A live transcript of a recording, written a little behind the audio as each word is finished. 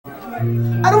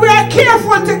And we are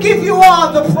careful to give you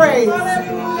all the praise.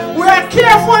 We are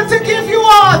careful to give you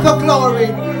all the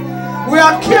glory. We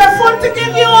are careful to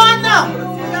give you honor.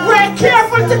 We are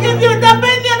careful to give you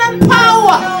dominion and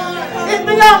power. It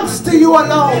belongs to you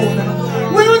alone.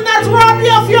 We will not rob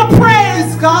you of your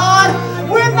praise, God.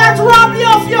 We will not rob you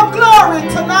of your glory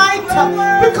tonight,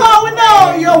 because we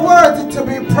know you're worthy to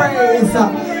be praised.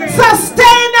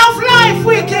 Sustainer of life,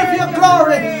 we give you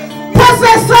glory.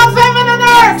 Possessor of heaven and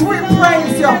earth, we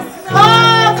praise you.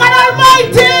 Oh, God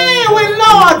Almighty, we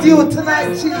Lord you tonight,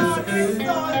 Jesus.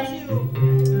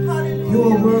 You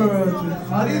are worthy.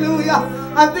 Hallelujah.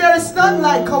 And there is none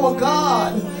like our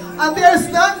God. And there is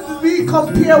none to be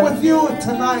compared with you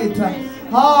tonight.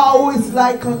 Who is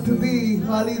like unto thee?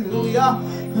 Hallelujah.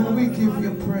 And we give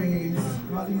you praise.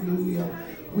 Hallelujah.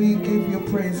 We give you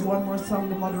praise. One more song,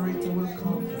 the moderator will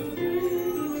come.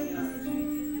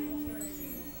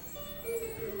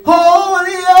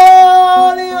 Holy,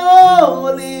 holy,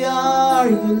 holy are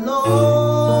you,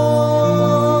 Lord.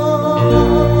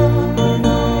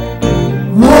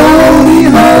 Holy,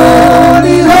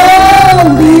 holy,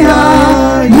 holy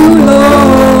are you,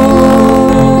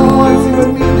 Lord. Come on, sing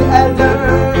with me, the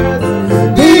elders.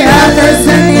 The elders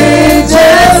and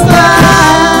angels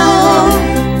bow.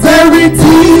 The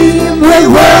redeemed will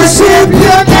worship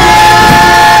you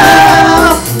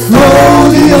now.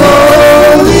 Holy,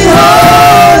 holy,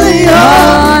 holy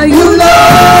are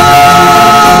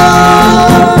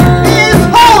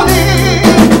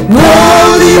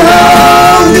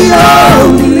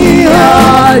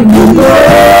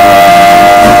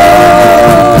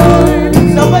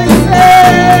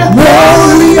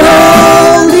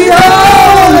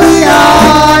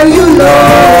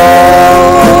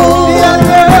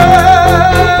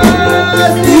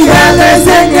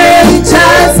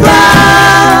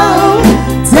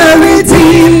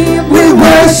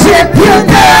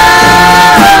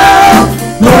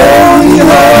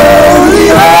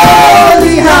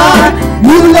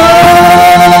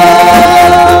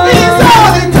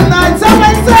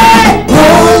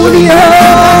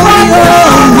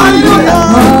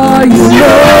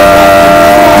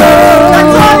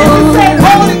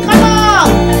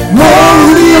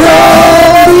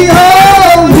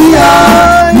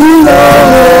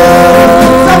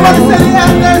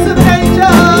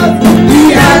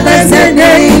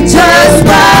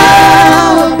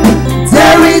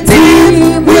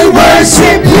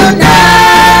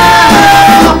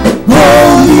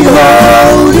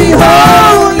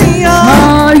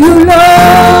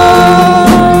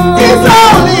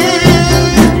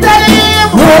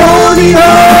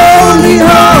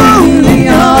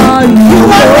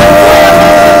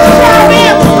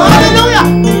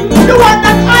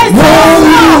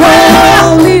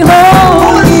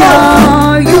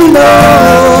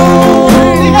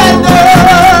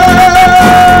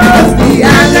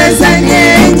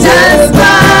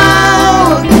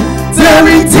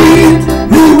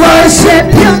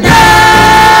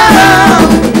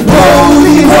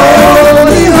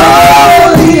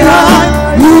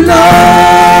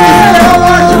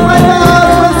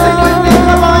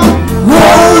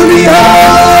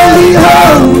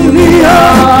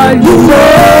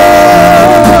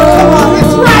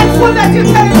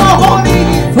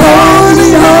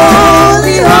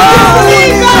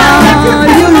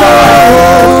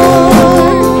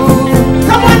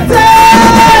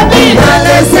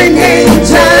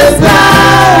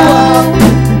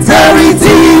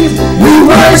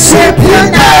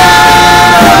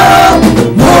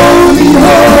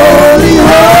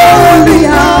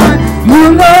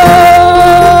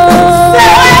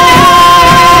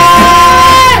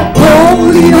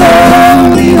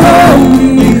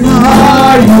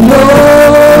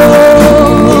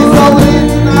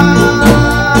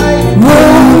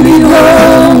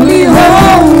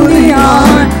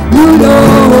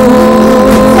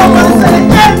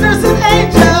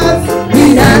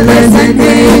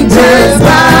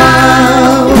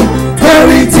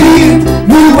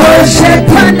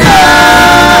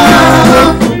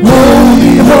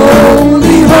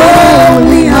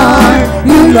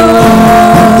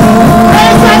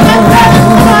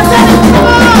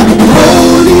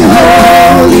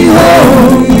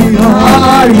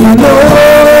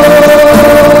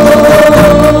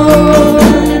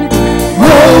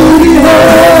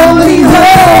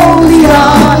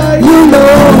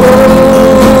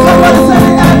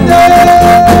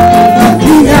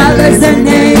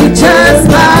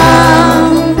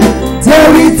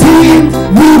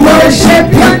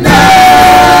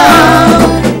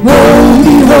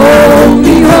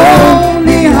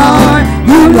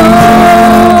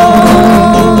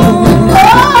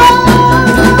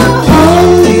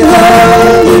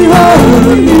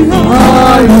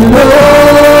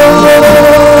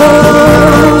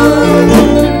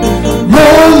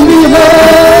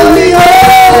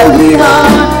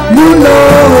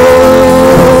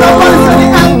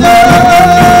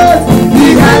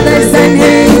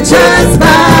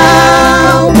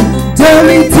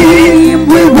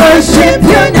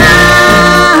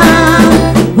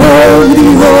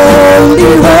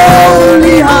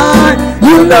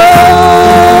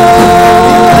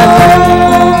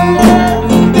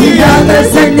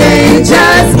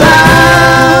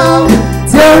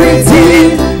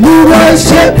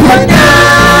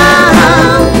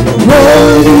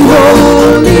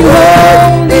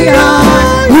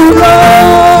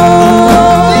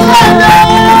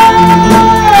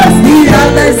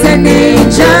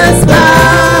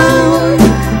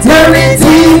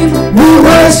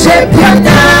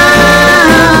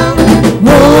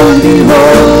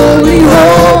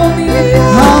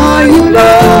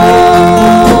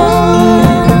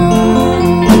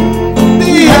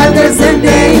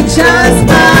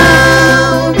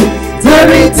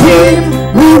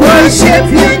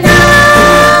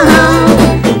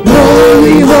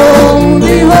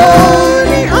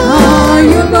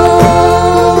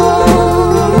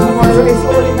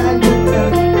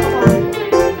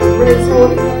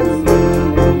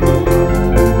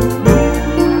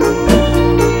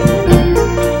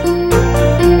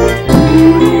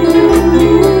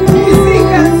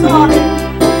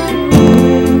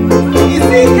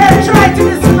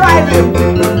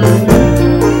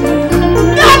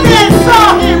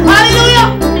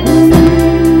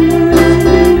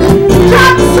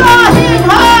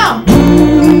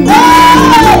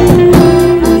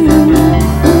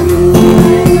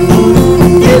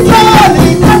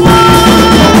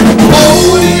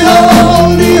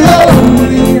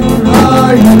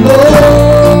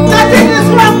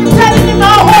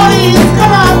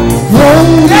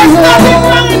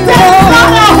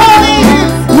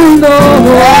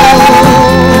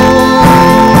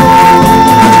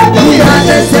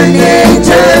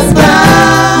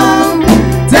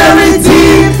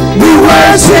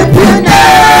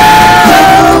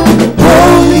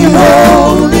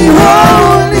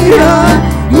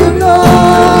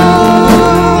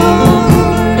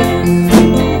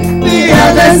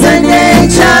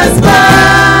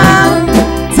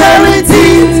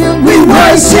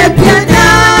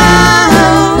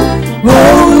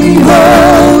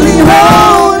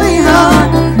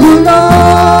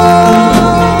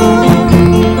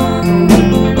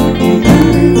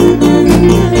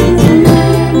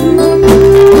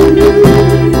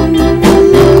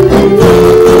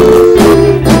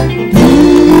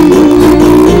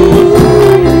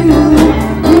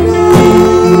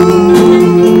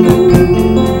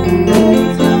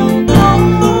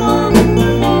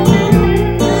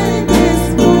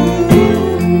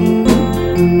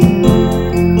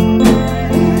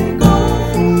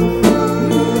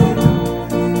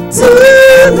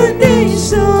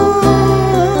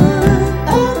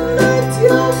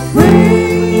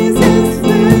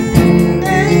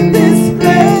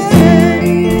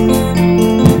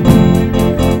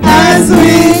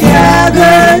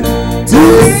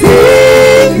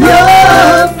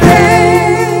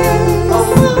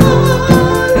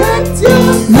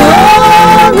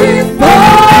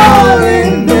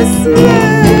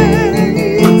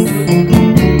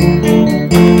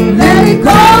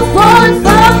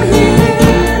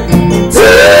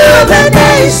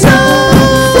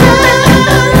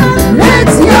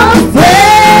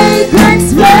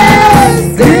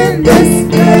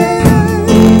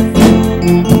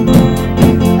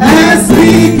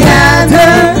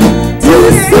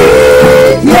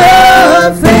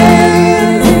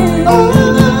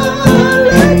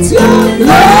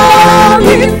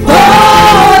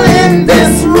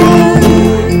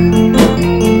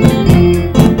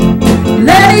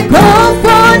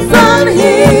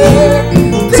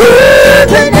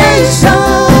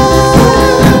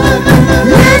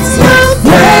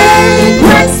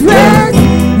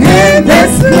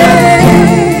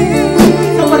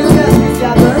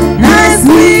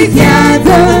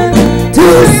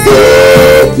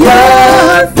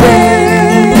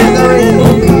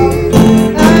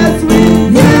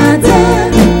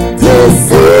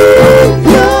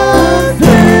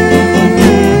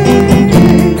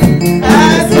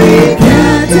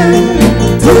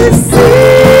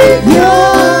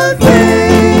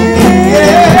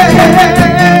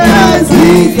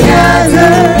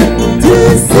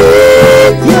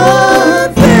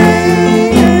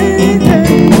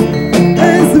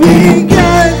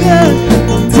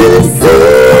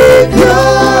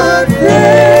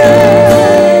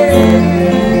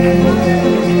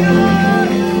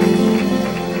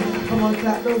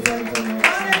thank you, Lord.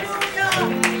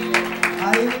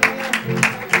 Hallelujah.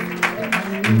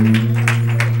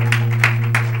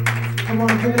 Come on,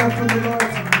 give it up for the Lord.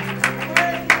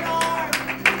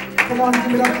 Come on,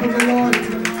 give it up for the Lord.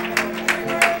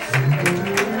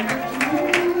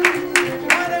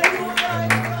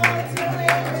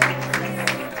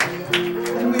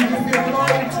 And we give you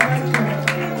glory tonight.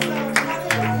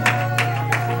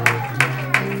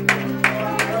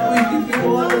 We give you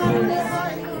all the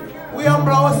praise. We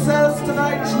humble ourselves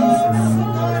tonight, Jesus,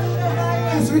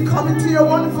 as we come into your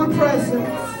wonderful presence.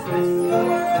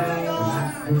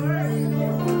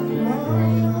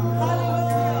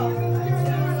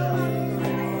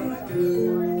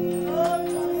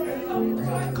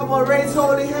 Come on, raise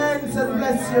holy hands and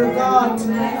bless your God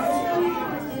tonight.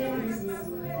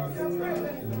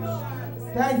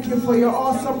 Thank you for your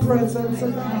awesome presence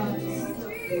in the house.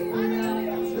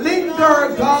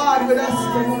 Linger, God, with us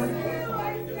tonight.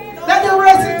 Let the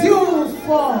residue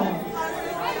fall.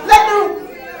 Let the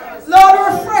Lord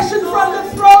refreshing from the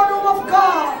throne room of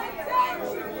God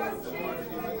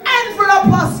envelop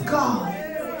us, God,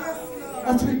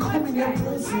 as we come in your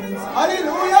presence.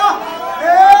 Hallelujah.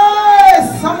 Hey,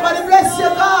 somebody bless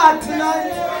your God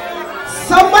tonight.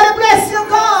 Somebody bless your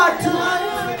God tonight.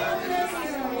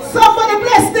 Somebody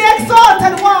bless the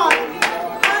exalted one.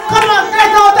 Come on,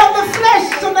 get out of the flesh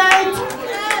tonight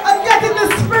and get in the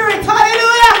spirit.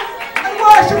 Hallelujah. And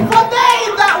worship, for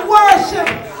they that worship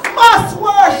must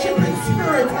worship in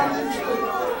spirit and in truth.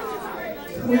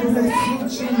 We bless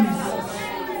you, Jesus.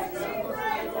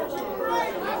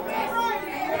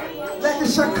 Let the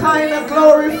Shekinah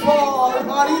glory fall.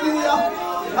 Hallelujah.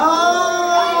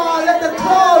 Ah, let the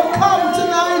cloud come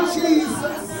tonight, Jesus.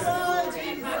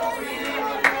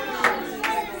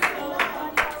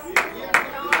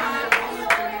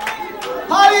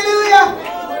 Hallelujah.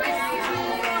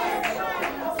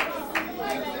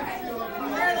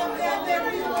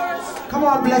 Come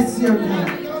on, bless your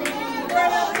God.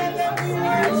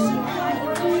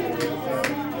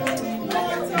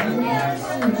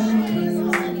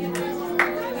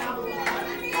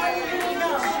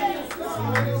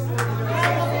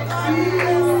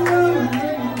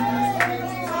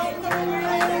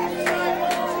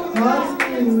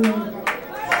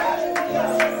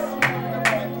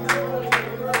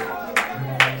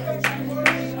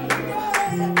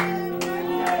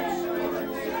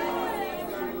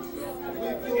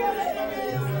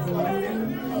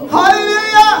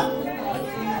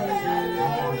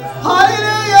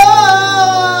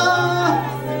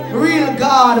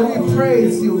 We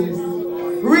praise you.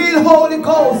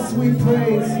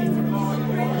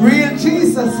 Real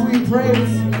Jesus, we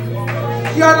praise you.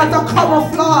 You are not a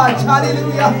camouflage,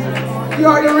 hallelujah. You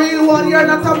are the real one. You are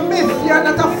not a myth. You are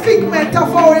not a figment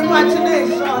of our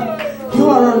imagination. You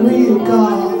are a real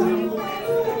God.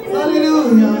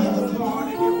 Hallelujah.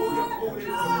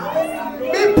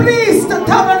 Be pleased to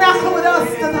tabernacle with us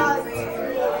tonight.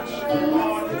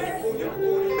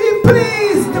 Be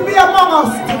pleased to be among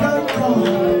us tonight, God.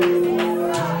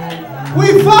 We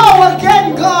vow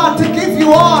again, God, to give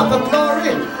you all the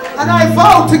glory. And I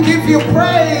vow to give you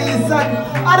praise and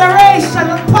adoration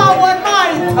and power and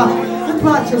might and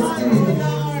majesty.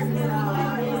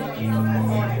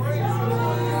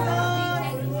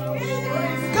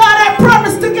 God, I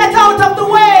promise to get out of the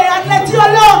way and let you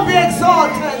alone be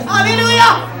exalted.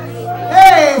 Hallelujah.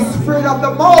 Hey, Spirit of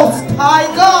the Most High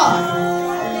God.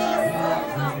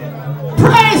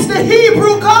 Praise the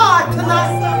Hebrew God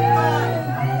tonight.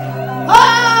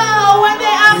 When they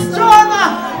asked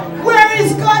Jonah, where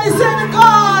is God? He said, the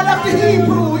God of the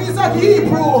Hebrew. He's a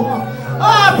Hebrew.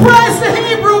 Praise the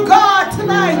Hebrew God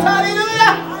tonight.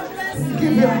 Hallelujah.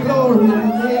 Give him glory in the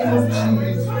name of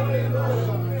Jesus.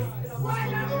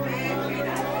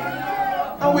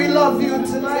 And we love you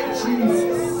tonight,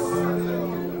 Jesus.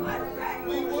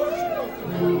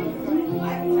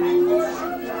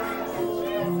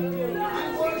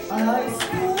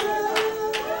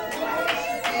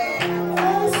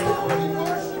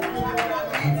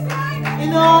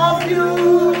 Of you,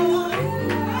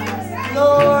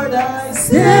 Lord, I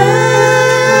stand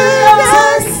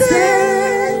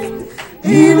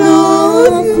in awe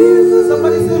of you.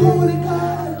 Somebody say, Holy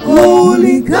God,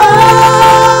 Holy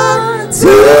God,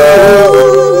 to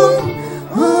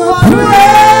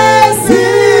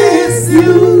praises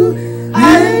you,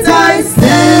 and I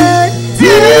stand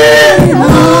in awe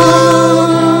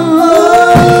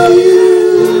of you,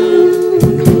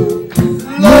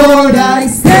 Lord, I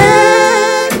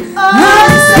stand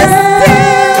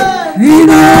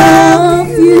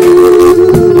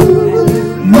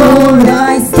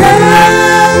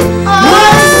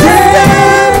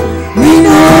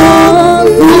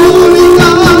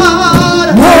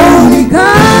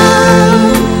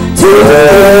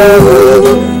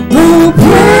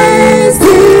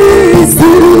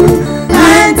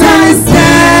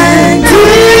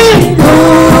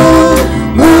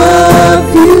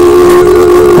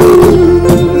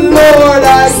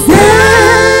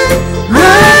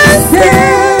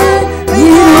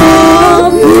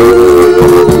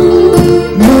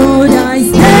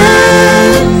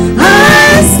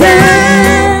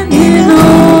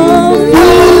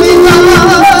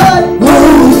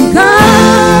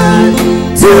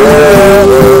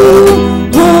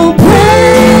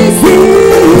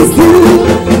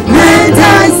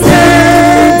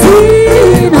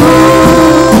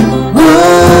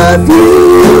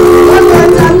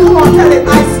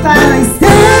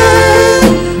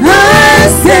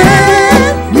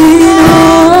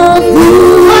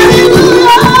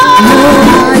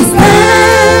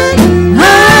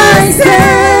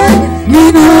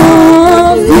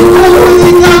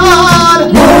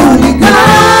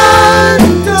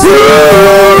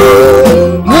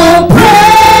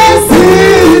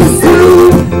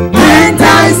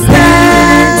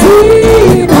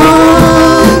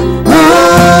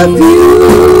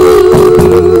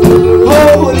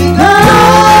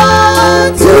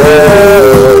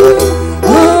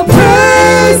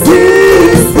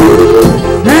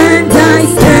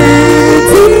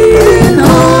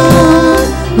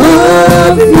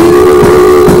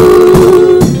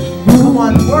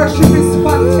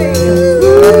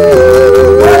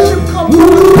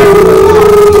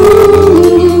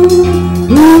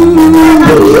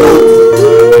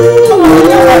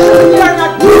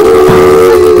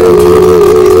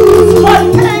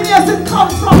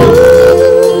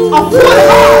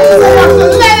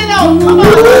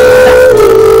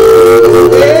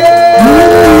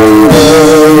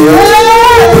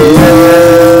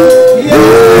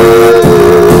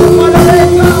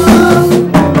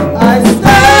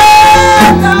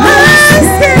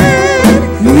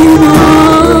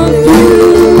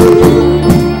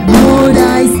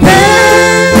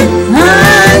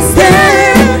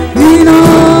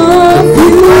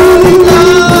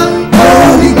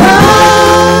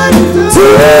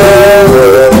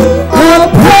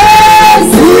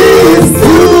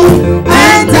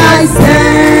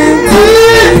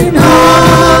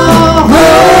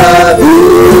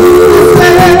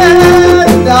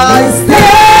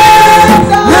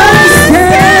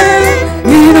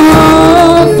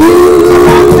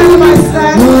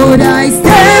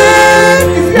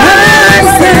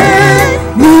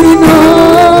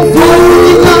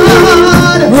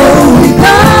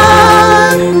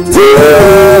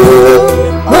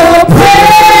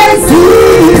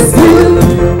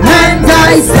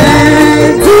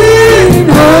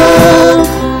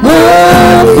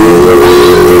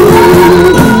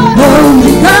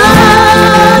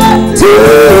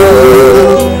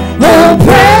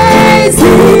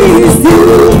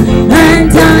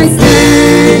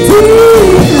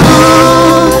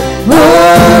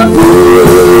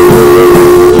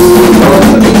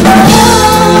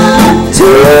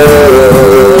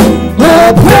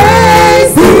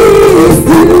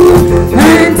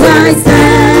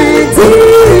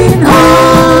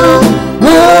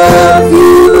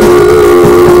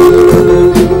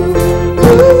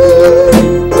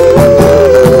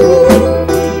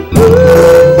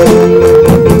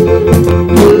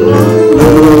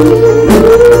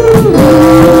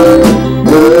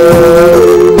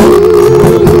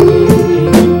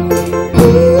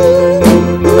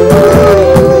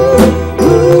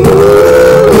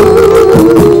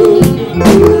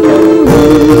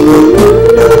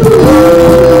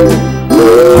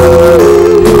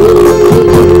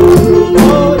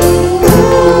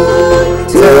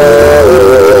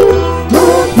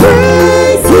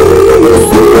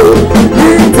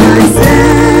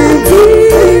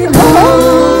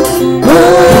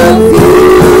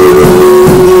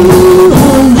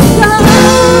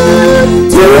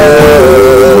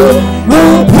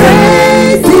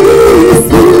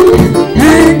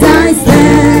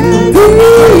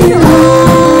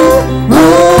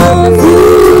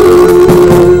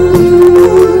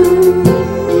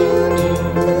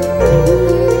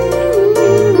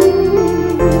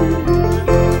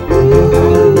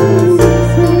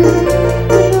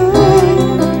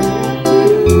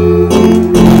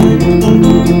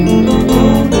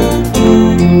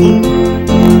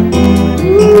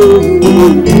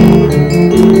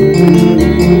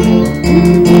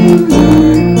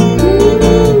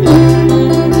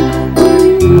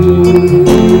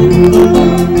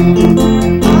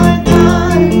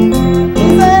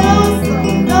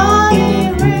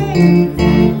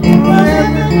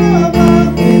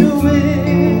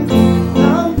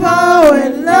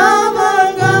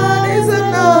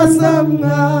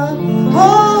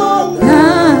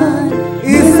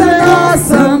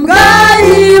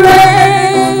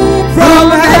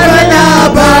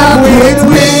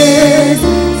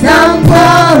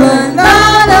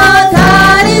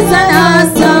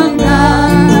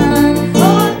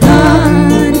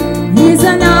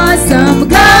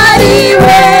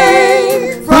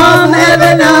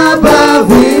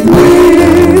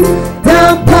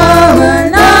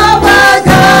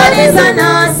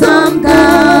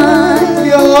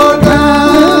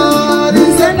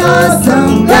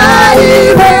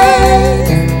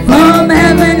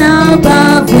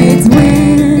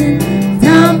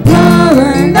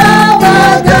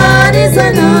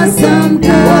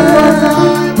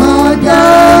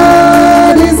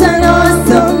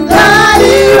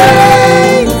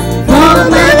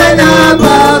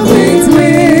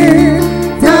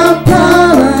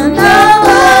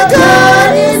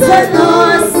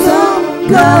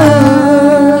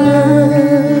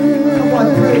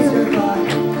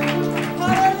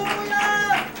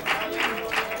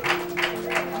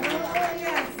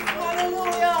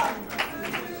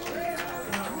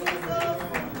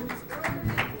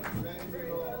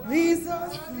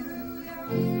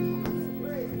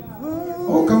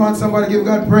Oh, come on, somebody give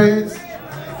God praise.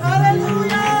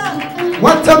 Hallelujah.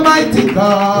 What a mighty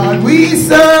God we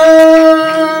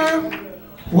serve.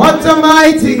 What a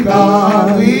mighty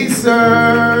God we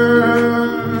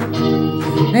serve.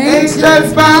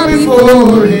 Angels bow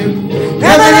before him.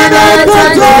 Heaven and earth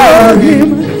adore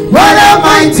him. What a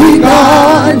mighty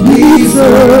God we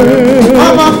serve.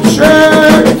 Come on,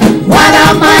 church. What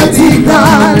a mighty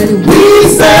God we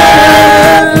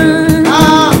serve.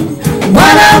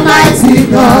 What a mighty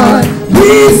God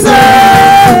we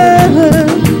serve.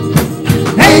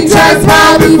 Angels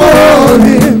bow before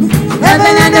him.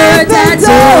 Heaven and earth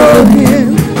adore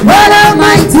him. What a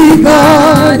mighty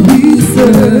God we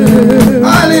serve.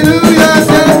 Hallelujah.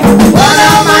 What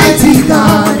a mighty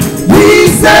God we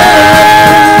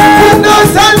serve. Put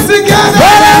those hands together.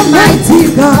 What a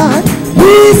mighty God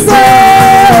we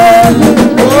serve.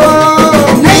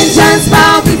 Oh. Angels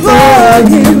bow before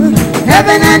him.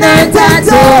 Heaven and earth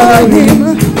adore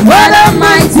him. What a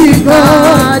mighty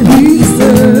God we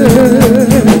serve.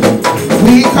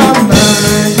 We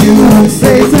command you,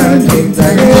 Satan, in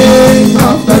the name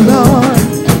of the Lord.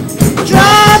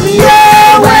 Drop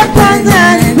your weapons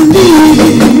and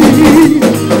leave.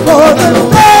 For the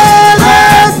Lord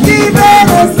has given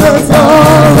us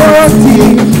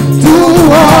authority to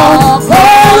walk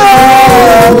all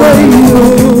over you.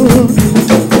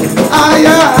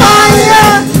 Higher, higher,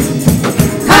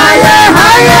 higher,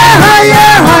 higher, higher,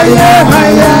 higher,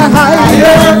 higher,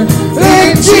 higher. In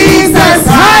Jesus,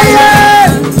 higher,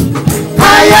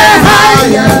 higher,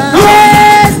 higher,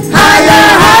 yes, higher,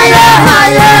 higher,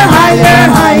 higher, higher,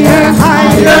 higher,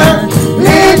 higher.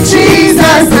 In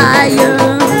Jesus, higher.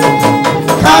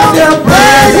 Cast your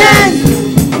burden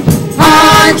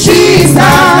on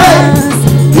Jesus.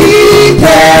 He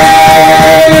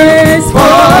cares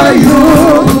for you.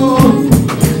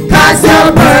 Cast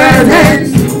your burden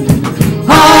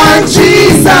on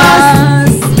Jesus.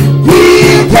 He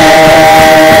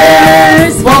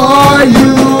cares for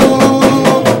you.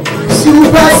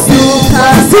 Super,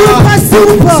 super, super,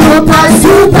 super,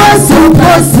 super,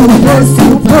 super, super,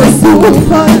 super,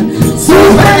 super,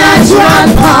 supernatural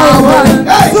power.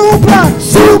 Super,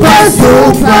 super,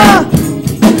 super,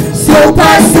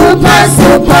 super, super,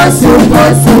 super, super,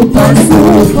 super,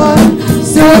 super,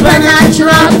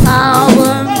 supernatural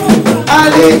power. I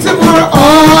need some more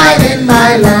oil in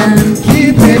my lamp,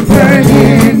 keep it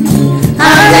burning. I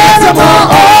need some more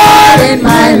oil in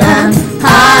my lamp,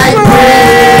 I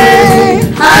pray.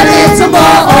 I need some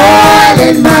more oil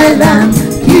in my lamp,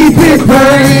 keep it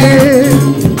burning.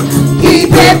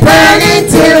 Keep it burning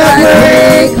till the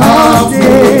break of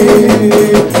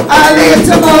day. I need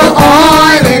some more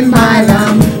oil in my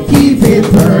lamp, keep it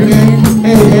burning. I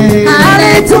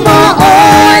need some more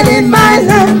oil in my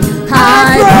lamp,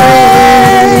 I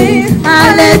pray.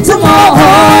 I need some more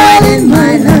oil in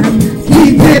my lamp,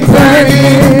 keep it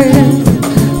burning.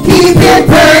 Keep it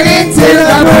burning till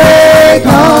the break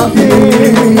of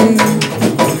day.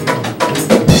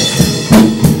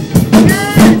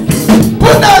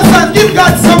 Put those hands, give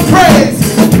God some praise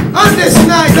on this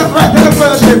night of right to the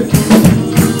worship.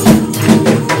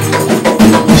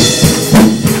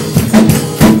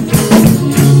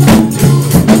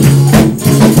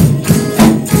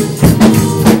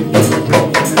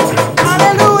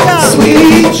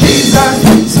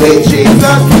 Sweet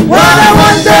Jesus, what a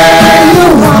wonder you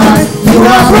are. You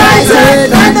are brighter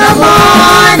than the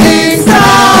morning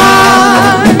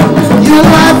star. You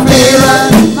are fairer,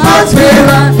 much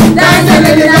fairer than the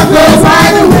lily that flows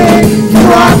by the way. You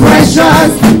are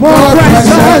precious, more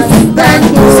precious than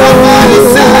gold. Somebody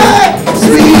say,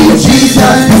 sweet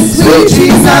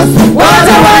Jesus, what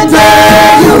a wonder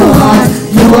you are.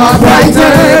 You are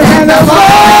brighter than the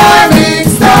morning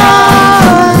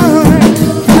star.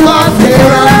 You are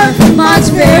fairer, much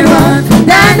fairer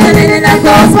than the lily that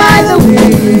goes by the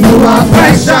way. You are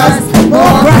precious,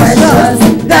 more precious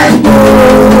than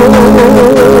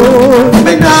gold.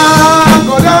 Me nah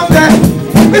go down there.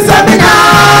 Me say me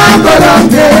nah go down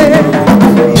there.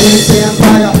 Me say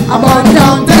fire, I'm on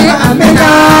down there, and me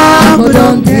nah go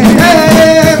down there.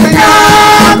 Hey, me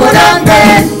nah go down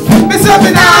there. Me say me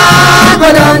nah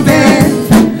go down there.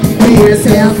 Me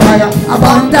say fire, I'm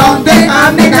on down there,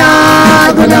 and me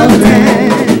nah go down there.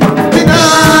 Me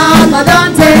nah go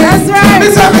down there. That's right. Me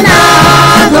say me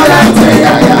nah go down there.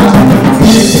 Yeah, yeah.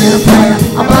 Me say fire,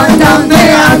 I'm on down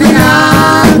there, and me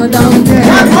nah go down there.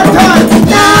 One more time.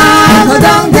 Nah go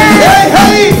down there. Hey,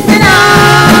 hey. Me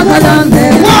nah go down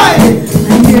there. Why?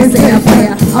 And me say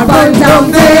fire, I'm on down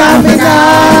there, and me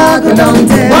nah go down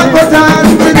there. One more time.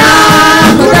 Me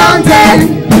nah go down there.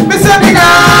 Me say me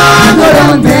nah go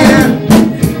down there.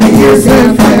 You say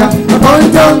fire, I'm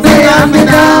on down there, and me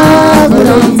nah go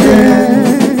down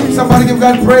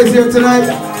God praise here tonight?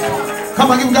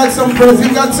 Come on, give God some praise.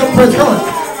 Give God some praise. Come on,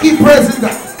 keep praising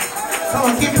God.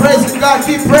 Come on, keep praising God.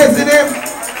 Keep praising Him.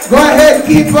 Go ahead,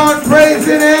 keep on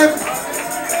praising Him.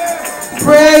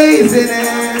 Praising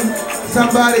Him.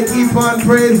 Somebody keep on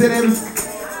praising Him.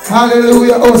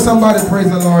 Hallelujah. Oh, somebody praise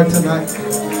the Lord tonight.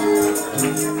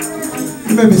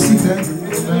 You may be seated.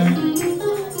 Amen.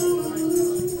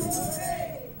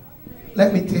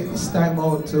 Let me take this time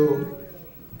out to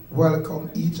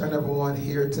welcome each and everyone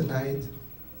here tonight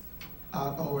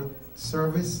at our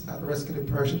service at Rescue the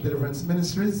Persian Deliverance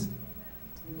Ministries.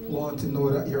 Want to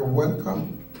know that you're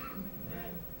welcome.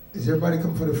 Is everybody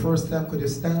come for the first time? Could you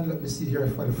stand? Let me see here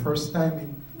for the first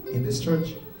time in this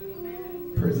church.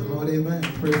 Praise the Lord, amen.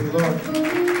 Praise the Lord.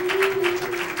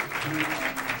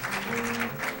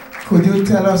 Could you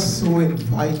tell us who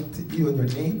invited you and your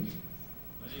name?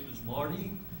 My name is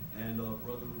Marty, and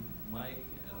Brother Mike,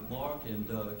 Mark, and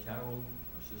Carol,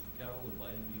 our sister Carol,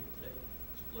 invited me here today.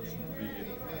 It's a blessing to be here.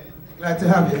 Glad to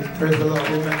have you. Praise the Lord,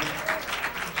 amen.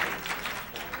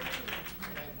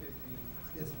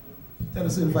 Yes. Tell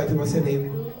us who invited you. What's your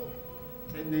name?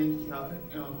 My name is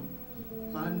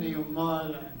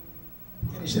Marlon.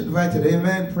 Finish invited,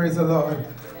 amen. Praise the Lord.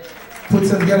 Put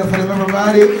some together for them,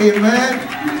 everybody, amen.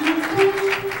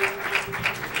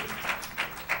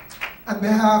 On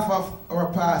behalf of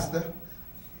our pastor,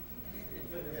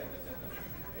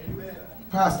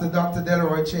 Pastor Dr.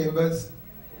 Delroy Chambers,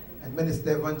 and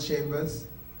Minister Evan Chambers,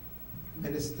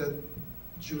 Minister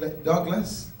Juliet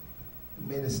Douglas,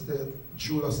 Minister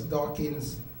Julius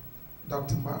Dawkins,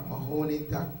 Dr. Mark Mahoney,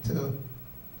 Dr.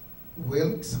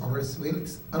 Wilkes, Horace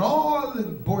Wilkes, and all the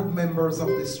board members of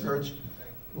this church,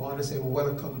 I want to say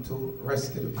welcome to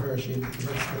Rescue the Persian.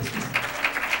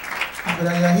 After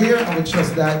that you're here, I would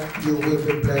trust that you will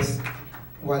be blessed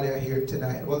while you're here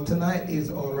tonight. Well, tonight is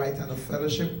all right on a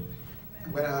fellowship.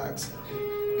 I'm going to ask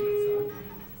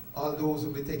all those who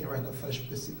will be taking right now fellowship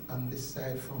to sit on this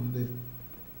side from the,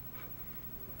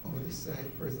 over this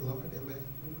side. Praise the Lord, amen.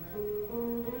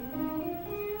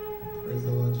 Praise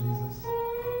the Lord Jesus.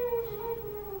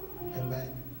 Amen.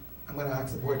 I'm going to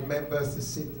ask the board members to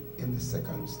sit in the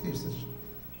second stage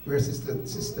where Sister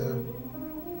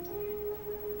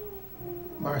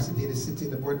Marcy Dean is sitting,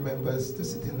 the board members to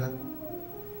sit in that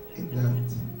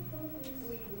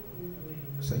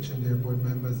section there, board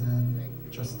members and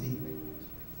trustee.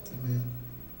 Amen.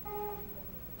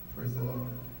 Praise the Lord.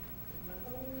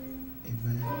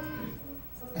 Amen.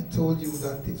 I told you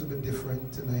that things will be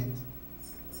different tonight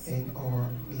in our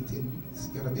meeting. It's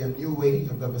going to be a new way.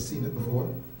 You've never seen it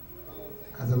before.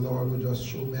 As the Lord will just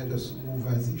show me, I just move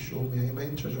as He showed me.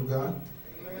 Amen. Church of God.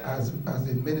 As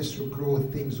the ministry grows,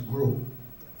 things grow.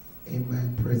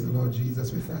 Amen. Praise the Lord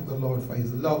Jesus. We thank the Lord for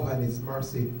His love and His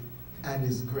mercy and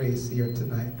His grace here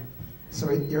tonight.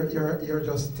 So you're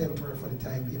just temporary for the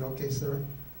time being, okay, sir?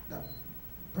 That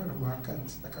Brother Mark and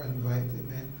Sister Carl invite,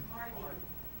 amen.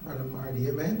 Brother Marty,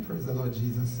 amen. Praise the Lord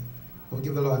Jesus. We'll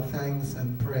give the Lord thanks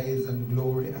and praise and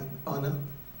glory and honor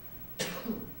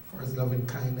for His loving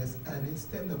kindness and His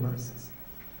tender mercies.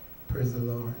 Praise the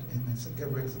Lord. Amen. So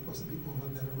Gabriel's supposed to be over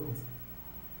in the room.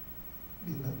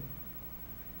 Be that.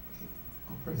 Okay.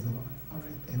 Oh, praise the Lord. All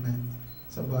right. Amen.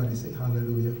 Somebody say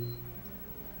hallelujah.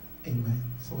 Amen.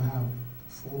 So we have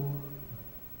 4,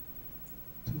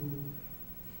 2.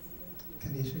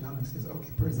 Kanisha Young says,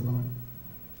 okay, praise the Lord.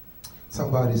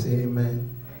 Somebody say amen.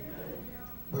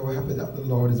 Well, we're happy that the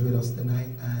Lord is with us tonight,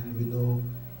 and we know,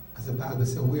 as the Bible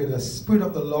says, where the Spirit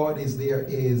of the Lord is, there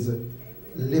is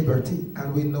liberty.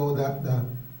 And we know that the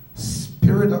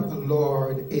Spirit of the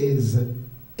Lord is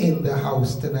in the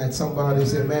house tonight. Somebody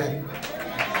say amen.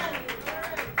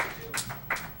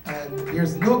 And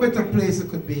there's no better place it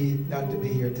could be than to be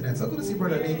here tonight. So I'm going to see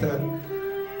Brother Nathan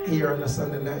here on a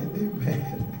Sunday night.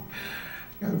 Amen.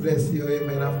 God bless you.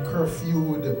 Amen. I've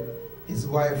curfewed his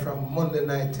wife from Monday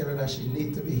night, telling her that she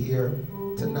needs to be here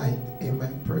tonight.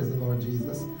 Amen. Praise the Lord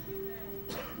Jesus.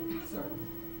 Sorry.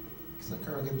 So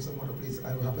Carol, give me some water, please.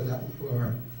 I'm happy that you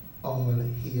are all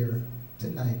here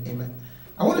tonight. Amen.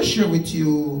 I want to share with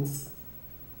you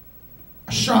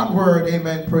a short word.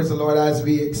 Amen. Praise the Lord, as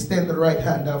we extend the right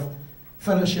hand of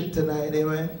fellowship tonight. Amen.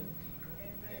 Amen.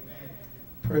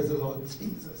 Praise the Lord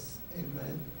Jesus.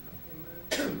 Amen.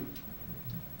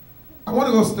 I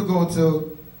want us to go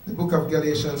to the book of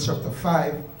Galatians chapter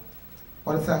 5. I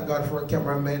want to thank God for our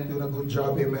cameraman doing a good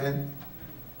job. Amen.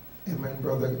 Amen,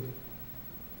 brother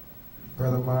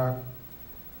Mark,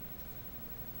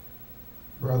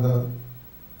 brother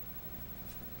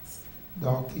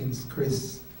Dawkins,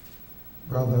 Chris,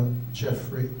 brother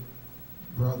Jeffrey,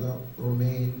 brother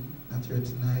Romaine, not here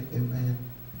tonight. Amen.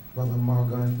 Brother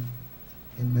Morgan.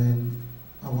 Amen.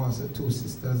 I want the two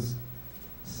sisters,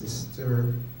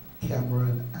 Sister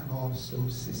Cameron and also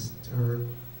Sister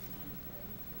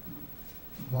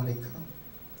Monica.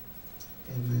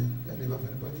 Amen. That live off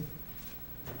anybody?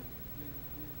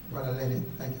 Brother Lenny,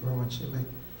 thank you very much. Amen.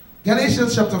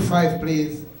 Galatians chapter 5,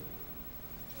 please.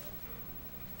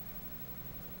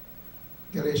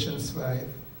 Galatians 5.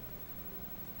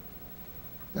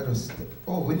 Let us,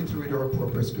 we need to read our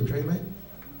appropriate scripture. Amen.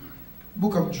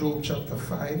 Book of Job chapter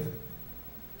 5.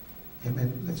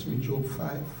 Amen. Let's read Job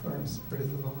 5 first. Praise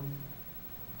the Lord.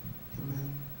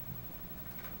 Amen.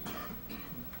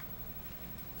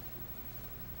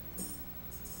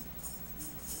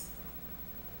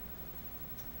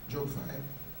 Job 5.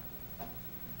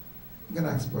 I'm going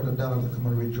to ask Brother Donald to come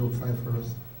and read Job 5 for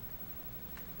us.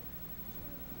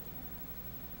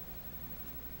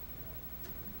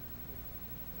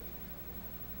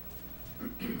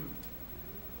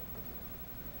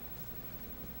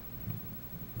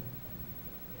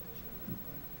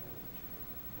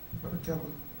 Brother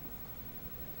Campbell.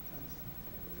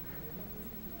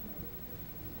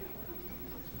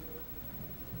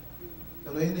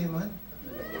 You know your name, man?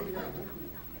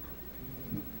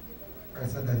 I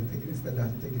said, Daddy, take it easy.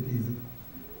 Daddy, take it easy.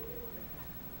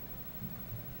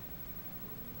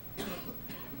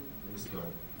 Praise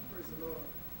God. Praise the Lord.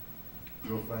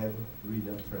 Job 5, read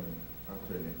after me.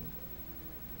 After me.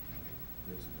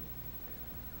 Praise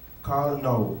God. Call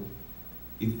now,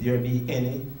 if there be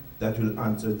any that will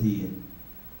answer thee,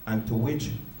 and to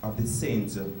which of the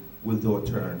saints will thou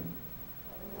turn?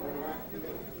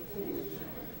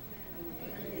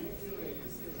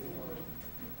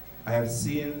 I have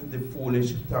seen the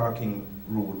foolish taking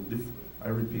root. I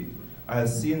repeat, I have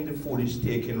seen the foolish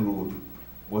taking root,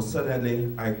 but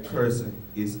suddenly I curse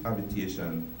his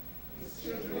habitation. His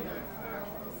children are far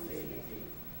from safety,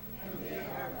 and they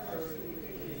are cursed with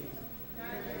pain.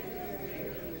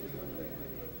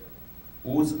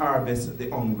 Whose harvest the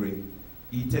hungry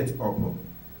eateth up,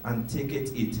 and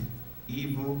taketh it,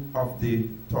 even of the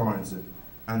thorns,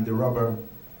 and the robber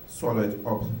swalloweth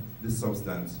up the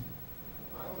substance.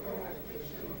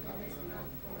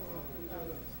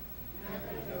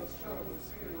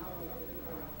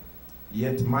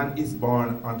 Yet man is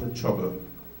born unto trouble,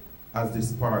 as the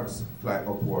sparks fly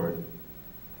upward.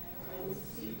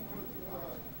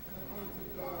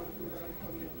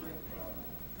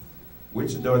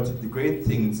 Which doth the great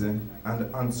things and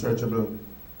unsearchable,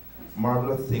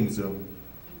 marvelous things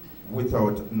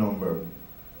without number.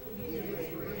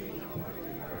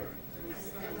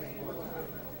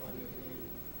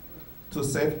 To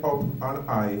set up on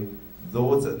high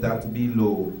those that be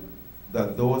low,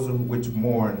 that those which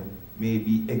mourn may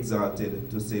be exalted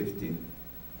to safety.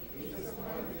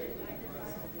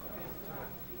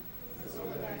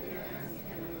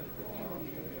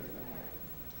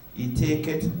 He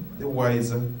taketh the wise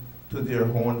to their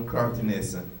own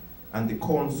craftiness, and the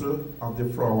counsel of the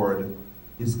froward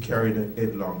is carried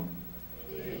headlong.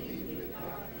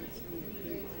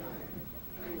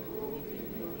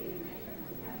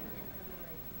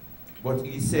 But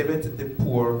he saveth the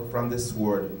poor from the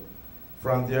sword,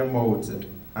 from their mouth,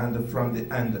 and from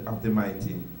the hand of the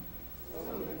mighty.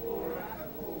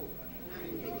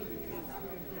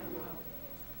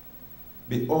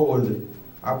 Behold,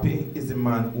 happy is the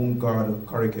man whom God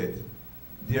correcteth.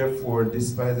 Therefore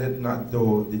despiseth not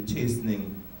thou the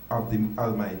chastening of the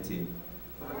Almighty.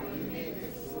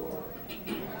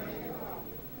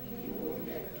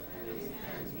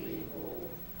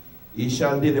 He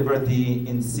shall deliver thee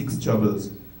in 6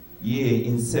 troubles, yea,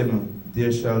 in 7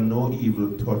 there shall no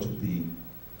evil touch thee.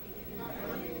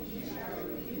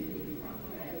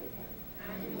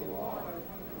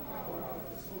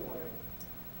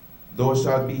 Thou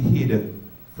shalt be hid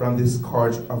from the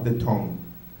scourge of the tongue,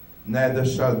 neither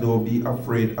shalt thou be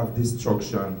afraid of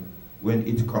destruction when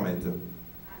it cometh.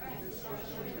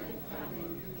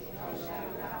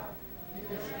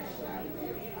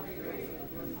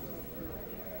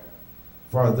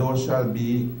 For thou shalt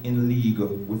be in league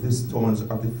with the stones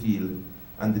of the field,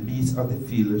 and the beasts of the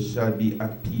field shall be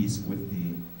at peace with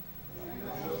thee.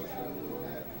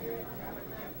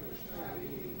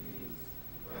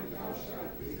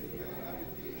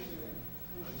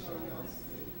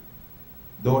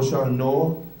 Thou shalt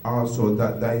know also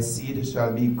that thy seed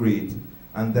shall be great,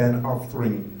 and thine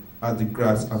offspring as the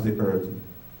grass of the earth.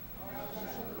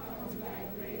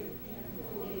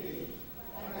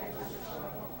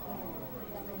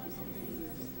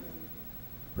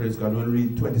 Praise God. We'll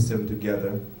read 27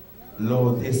 together.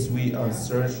 Lo, this we have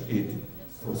searched it,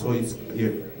 so it's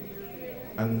here,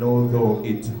 and know thou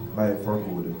it by for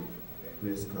good.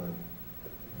 Praise God.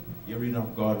 hearing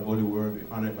of God's holy word, we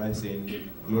honor it by saying,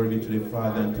 glory be to the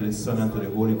Father, and to the Son, and to the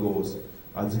Holy Ghost,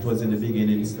 as it was in the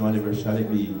beginning, is now, and ever shall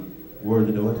it be, world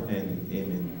without end.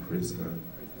 Amen. Praise God.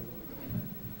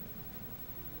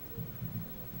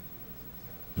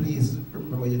 Please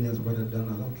remember your names, Brother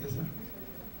Donald, okay, sir?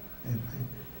 Amen.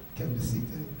 Can be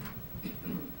seated.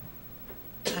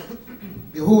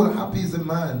 Behold, happy is the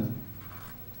man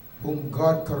whom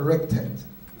God corrected.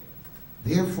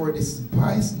 Therefore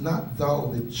despise not thou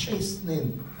the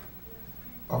chastening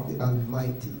of the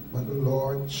Almighty. When the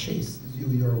Lord chastens you,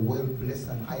 you are well blessed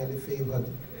and highly favored.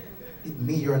 It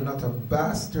means you are not a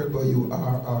bastard, but you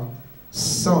are a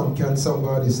son. Can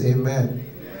somebody say amen?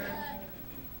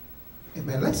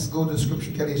 Amen. Let's go to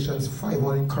Scripture, Galatians 5. I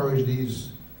want to encourage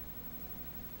these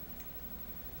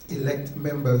elect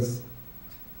members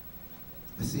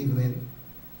this evening.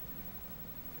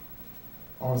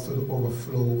 Also, the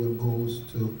overflow will go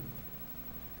to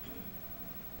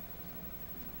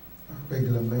our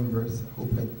regular members. I hope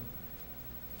I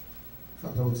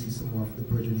thought I would see some more of the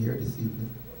brethren here this evening.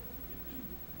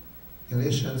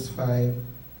 Galatians 5,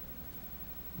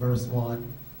 verse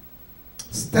 1.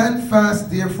 Stand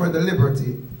fast, therefore, in the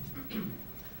liberty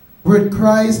where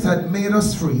Christ had made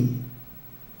us free.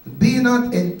 Be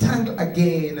not entangled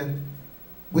again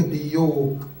with the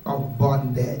yoke of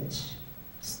bondage.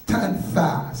 Stand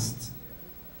fast,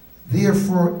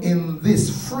 therefore, in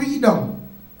this freedom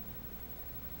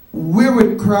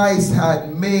wherewith Christ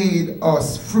had made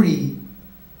us free,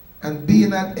 and be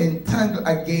not entangled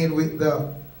again with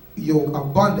the yoke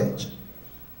of bondage.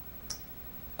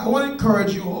 I want to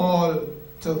encourage you all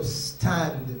to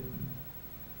stand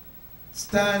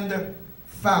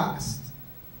fast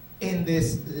in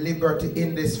this liberty,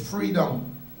 in this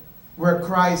freedom where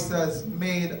Christ has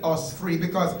made us free.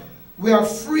 Because we are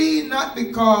free not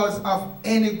because of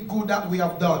any good that we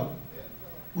have done.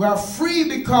 We are free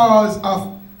because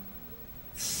of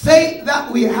faith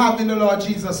that we have in the Lord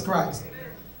Jesus Christ.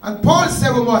 And Paul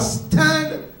said we must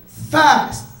stand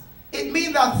fast. It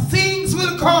means that things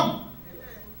will come.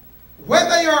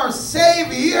 Whether you're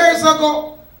saved years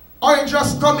ago or you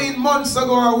just come in months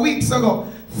ago or weeks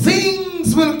ago,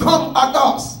 things will come at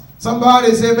us.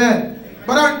 Somebody say amen.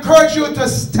 But I encourage you to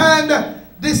stand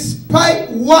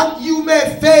despite what you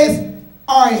may face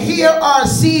or hear or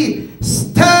see.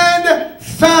 Stand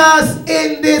fast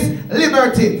in this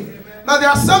liberty. Now there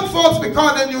are some folks,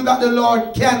 because they knew that the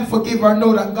Lord can forgive or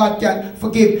know that God can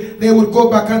forgive, they would go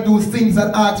back and do things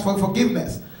and ask for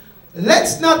forgiveness.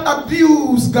 Let's not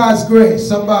abuse God's grace.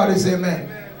 Somebody say amen.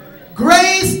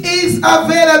 Grace is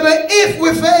available if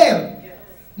we fail,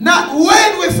 not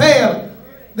when we fail.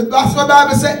 The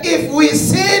Bible says if we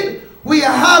sin, we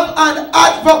have an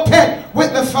advocate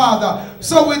with the Father.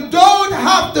 So we don't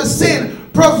have to sin.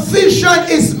 Provision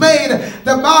is made.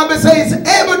 The Bible says he's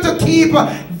able to keep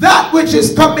that which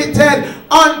is committed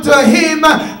unto him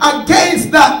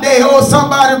against that day. Oh,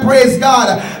 somebody praise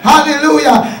God.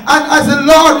 Hallelujah. And as the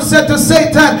Lord said to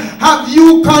Satan, have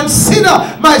you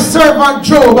considered my servant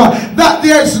Job, that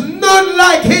there's none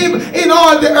like him in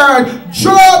all the earth?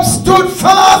 Job stood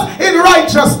fast in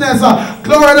righteousness.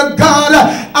 Glory to God.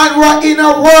 And we're in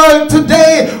a world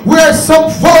today where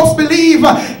some folks believe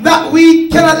that we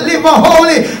cannot live a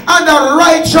holy and a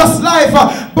righteous life.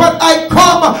 But I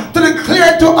come to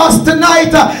declare to us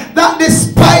tonight that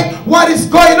despite what is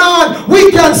going on,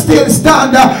 we can still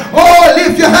stand. Oh,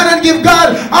 lift your hand and give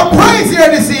God a praise here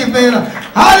this evening.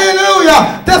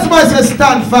 Hallelujah. That's why I say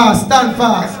stand fast, stand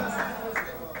fast.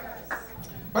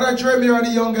 But I dream you're the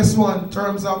youngest one in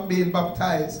terms of being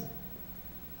baptized.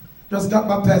 Just got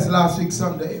baptized last week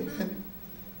Sunday. Amen.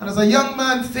 And as a young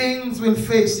man, things will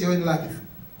face you in life.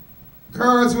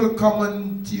 Girls will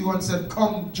come to you and say,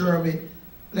 come Jeremy,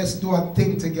 let's do a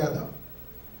thing together.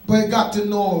 But you got to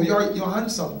know you're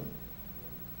handsome.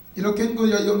 You're looking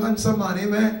good, you're a handsome man,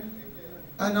 amen?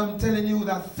 And I'm telling you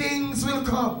that things will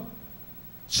come.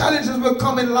 Challenges will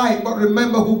come in life, but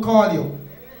remember who called you.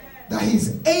 That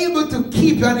he's able to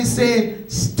keep you, and he's saying,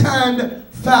 stand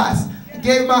fast. I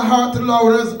gave my heart to the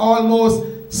Lord when I was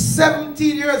almost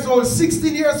 17 years old,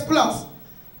 16 years plus.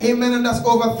 Amen, and that's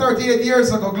over 38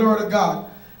 years ago, glory to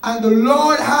God. And the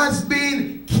Lord has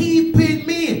been keeping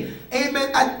me.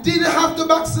 Amen. I didn't have to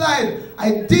backslide.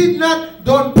 I did not,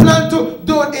 don't plan to,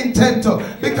 don't intend to.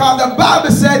 Because the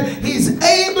Bible said he's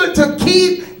able to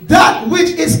keep that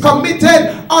which is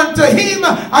committed unto him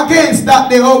against that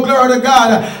day. Oh, glory to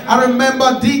God. I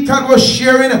remember Deacon was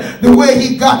sharing the way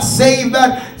he got saved,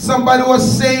 that somebody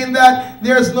was saying that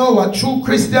there's no a true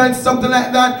Christian, something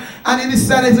like that. And he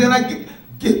decided he's going to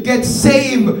get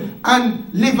saved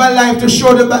and live a life to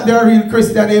show them that they are a real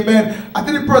Christian. Amen. I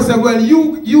tell the person, well,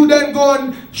 you then go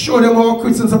and show them how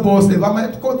Christians are supposed to live. I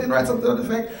might quote and write something to that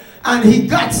effect. And he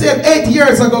got saved 8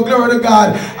 years ago, glory to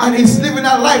God. And he's living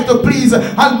a life to please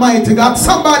Almighty God.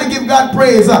 Somebody give God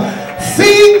praise.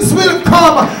 Things will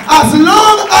come as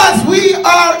long as we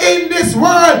are in this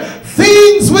world.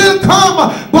 Things will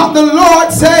come. But the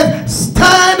Lord said,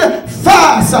 stand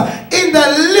fast in the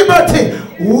liberty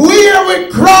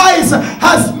wherewith Christ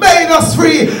has made us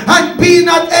free, and be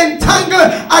not entangled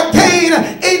again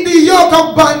in the yoke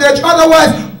of bondage.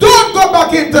 Otherwise, don't go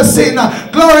back into sin.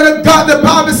 Glory to God. The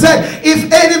Bible said,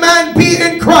 if any man be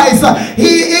in Christ,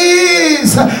 he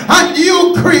is a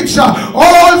new creature.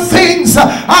 All things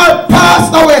are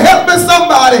passed away. Help me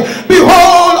somebody.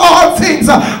 Behold, all things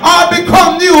are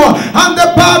become new. And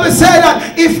the Bible said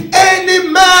that if any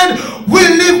man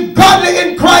will live godly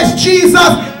in Christ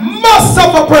Jesus, must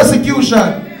suffer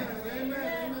persecution.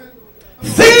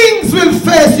 Things will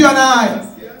face you and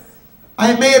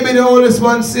I may be the oldest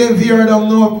one saved here. I don't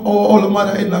know if all the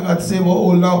mother-in-law got saved or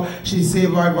old now. She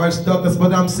saved our Vice Douglas,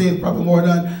 but I'm saved probably more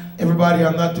than everybody.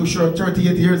 I'm not too sure.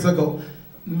 38 years ago.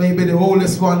 Maybe the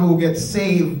oldest one who gets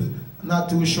saved. I'm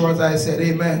not too sure, as I said.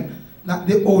 Amen. Not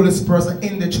the oldest person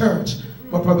in the church,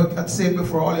 but probably got saved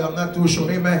before all. I'm not too sure.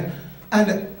 Amen.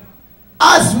 And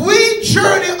as we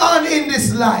journey on in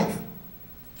this life,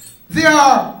 there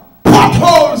are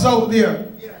potholes out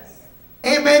there. Yes.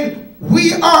 Amen.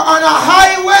 We are on a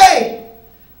highway.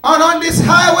 And on this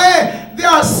highway, there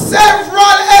are several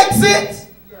exits.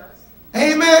 Yes.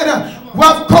 Amen. We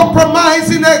have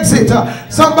compromising exit.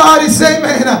 Somebody say,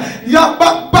 amen. You have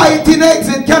backbiting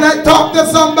exit. Can I talk to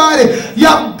somebody? You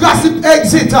have gossip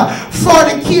exit.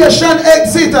 Fornication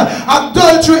exit.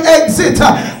 Adultery exit.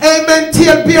 Amen.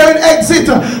 Tail-bearing exit.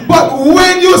 But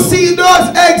when you see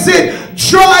those exits,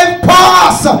 drive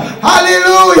past.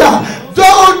 Hallelujah.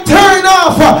 Don't turn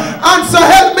off. And so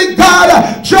help me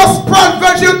God. Just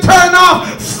prevent you turn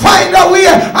off. Find a way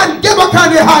and get back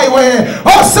on the highway.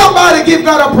 Oh, somebody give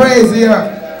God a praise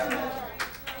here.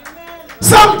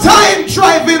 Sometimes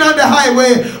driving on the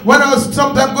highway, when I was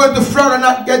sometimes going to Florida,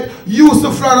 not get used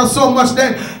to Florida so much,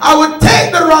 then I would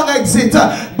take the wrong exit.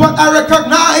 But I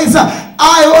recognize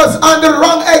I was on the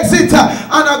wrong exit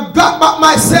and I got back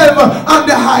myself on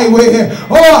the highway.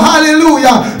 Oh,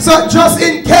 hallelujah. So just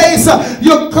in case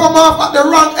you come off at the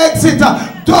wrong exit,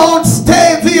 don't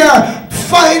stay there.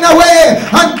 Find a way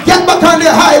and get back on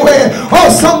the highway. Oh,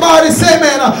 somebody say,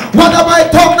 man, what am I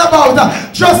talking about?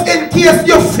 Just in case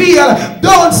you feel,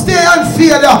 don't stay and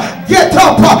feel. Get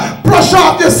up, brush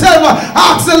off yourself,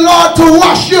 ask the Lord to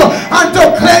wash you and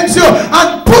to cleanse you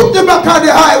and put you back on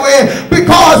the highway,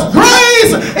 because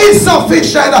grace is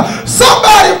sufficient.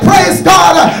 Somebody praise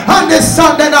God on this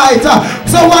Sunday night.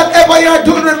 So whatever you're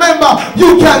doing, remember,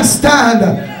 you can stand.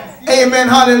 Amen.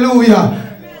 Hallelujah.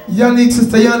 Yannick,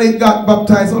 Sister Yannick got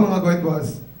baptized. How long ago it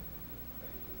was?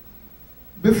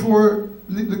 Before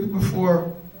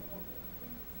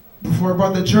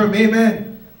Brother Jeremy.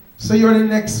 Amen. So you're the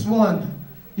next one.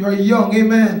 You're young.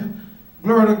 Amen.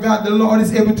 Glory to God. The Lord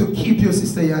is able to keep you,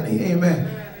 Sister Yannick. Amen.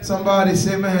 Somebody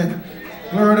say amen.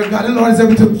 Glory to God. The Lord is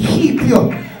able to keep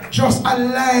you. Just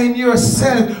align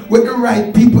yourself with the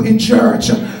right people in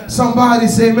church. Somebody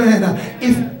say amen.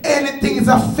 If anything is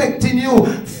affecting you,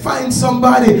 find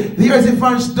somebody. Here is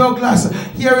Evangelist Douglas.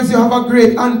 Here is you have a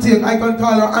great auntie. I can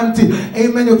call her auntie.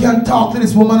 Amen. You can talk to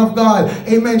this woman of God.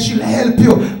 Amen. She'll help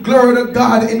you. Glory to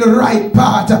God in the right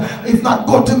path. If not,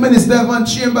 go to Minister Evan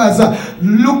Chambers.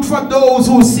 Look for those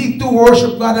who seek to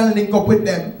worship God and link up with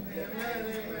them.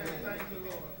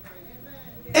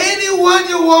 Anyone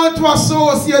you want to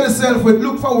associate yourself with,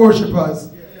 look for worshipers.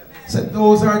 So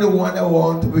those are the ones that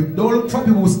want to be. Don't look for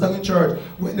people who stand in church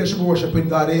when they should be worshiping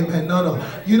God. Amen. No.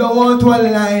 You don't want to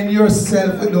align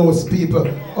yourself with those people.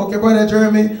 Okay, Brother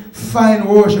Jeremy, find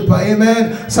worshiper.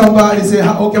 Amen. Somebody say,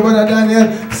 okay, Brother Daniel,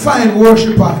 find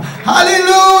worshiper.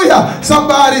 Hallelujah.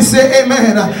 Somebody say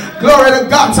amen. Glory to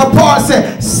God. So Paul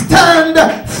said, stand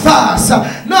fast.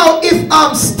 Now, if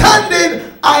I'm standing,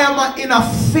 I am in a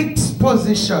fixed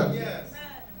position. Yes.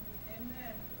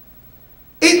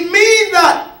 It means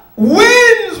that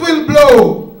winds will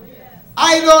blow. Yes.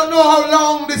 I don't know how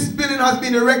long this building has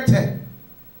been erected,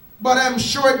 but I'm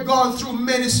sure it's gone through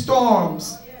many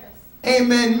storms. Yes.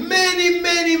 Amen.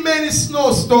 Many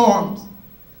snowstorms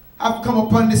have come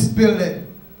upon this building.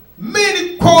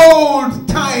 Many cold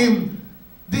times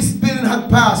this building had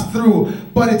passed through,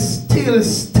 but it still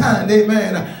stands.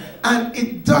 Amen. And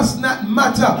it does not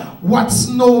matter what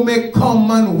snow may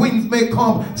come and winds may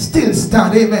come, still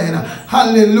stand. Amen.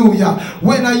 Hallelujah.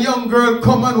 When a young girl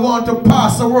come and want to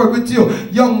pass a word with you,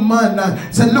 young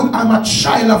man, say, look, I'm a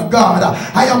child of God.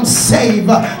 I am saved.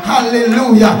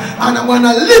 Hallelujah. And I'm going to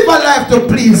live a life to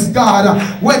please God.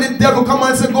 When the devil come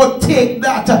and say, go take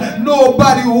that,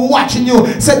 nobody watching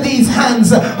you, say, these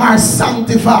hands are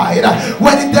sanctified.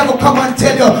 When the devil come and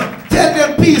tell them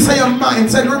peace in your mind.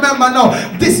 Say, remember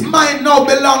now, this mind now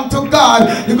belongs to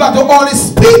God. You got to only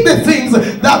speak the things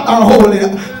that are holy.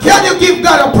 Can you give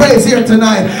God a praise here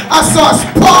tonight? I saw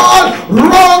Paul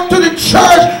wrote to the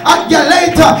church at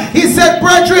Galatia. He said,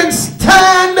 brethren,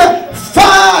 stand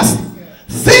fast.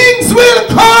 Things will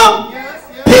come.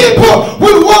 People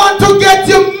will want to get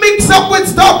you mixed up with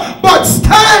stuff, but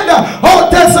stand. Oh,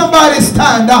 tell somebody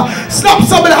stand. Slap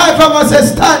somebody high five and say,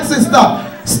 stand, sister.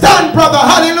 Stand, brother.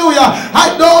 Hallelujah.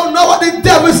 I don't know what the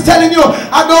devil is telling you.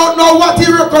 I don't know what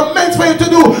he recommends for you to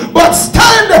do, but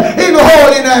stand in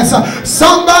holiness.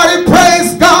 Somebody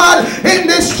praise God in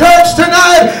this church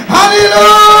tonight.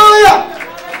 Hallelujah.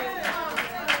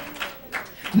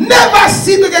 Never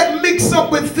seem to get mixed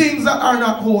up with things that are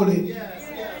not holy.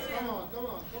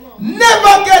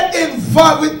 Never get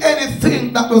involved with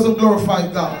anything that doesn't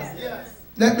glorify God.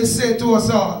 Let me say to us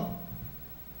all,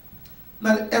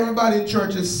 not everybody in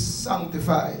church is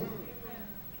sanctified.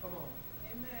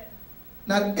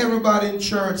 Not everybody in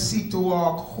church seek to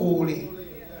walk holy.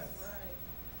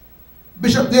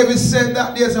 Bishop David said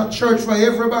that there's a church for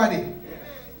everybody.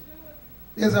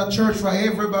 There's a church for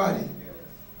everybody.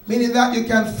 Meaning that you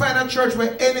can find a church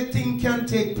where anything can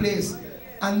take place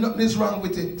and nothing is wrong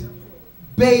with it.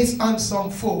 Based on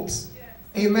some folks.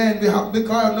 Amen.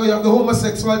 Because I know you have the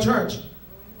homosexual church.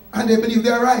 And they believe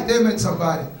they're right. Amen,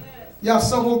 somebody. You have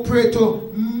some who pray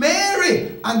to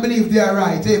Mary and believe they are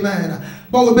right. Amen.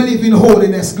 But we believe in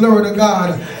holiness. Glory to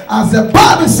God. As the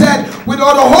Bible said,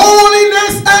 without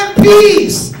holiness and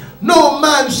peace, no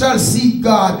man shall see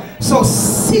God. So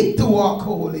seek to walk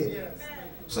holy.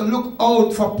 So look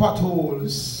out for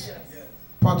potholes.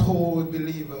 Pothole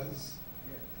believers.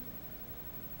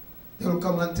 They will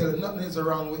come and tell you, nothing is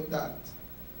wrong with that.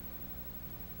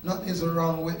 Nothing is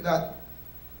wrong with that.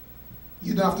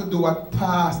 You don't have to do what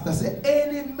pastor say.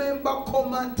 Any member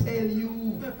come and tell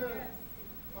you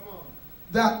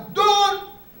that don't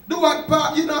do what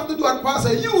pastor. You don't have to do what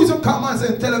pastor. Use your comments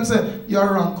and tell them, say, you're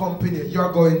wrong company.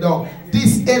 You're going down.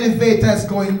 This elevator is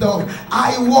going down.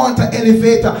 I want an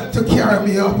elevator to carry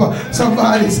me up.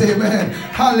 Somebody say amen.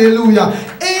 Hallelujah.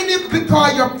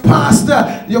 Because your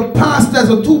pastors,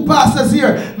 or two pastors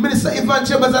here, Minister Ivan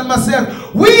Chambers and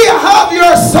myself, we have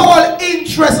your sole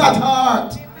interest at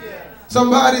heart.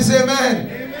 Somebody say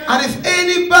amen. And if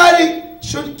anybody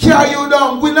should carry you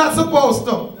down, we're not supposed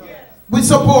to. We're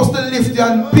supposed to lift you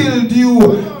and build you.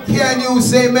 Can you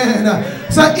say amen?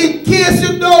 So in case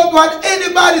you don't want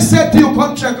anybody said to you,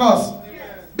 come check us.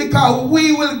 Because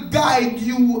we will guide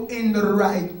you in the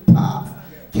right path.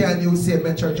 Can you say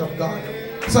amen, Church of God?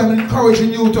 So I'm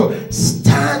encouraging you to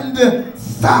stand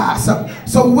fast.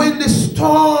 So when the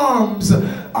storms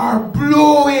are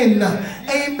blowing,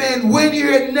 amen, when you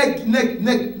hear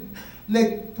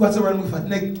what's the word with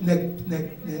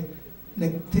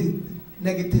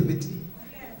negativity.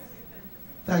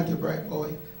 Thank you, bright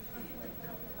boy.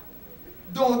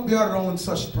 Don't be around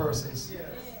such persons.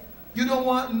 You don't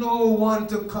want no one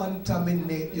to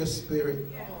contaminate your spirit.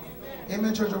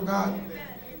 Amen, Church of God.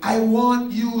 I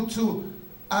want you to,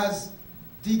 as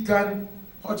Deacon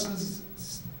Hutchins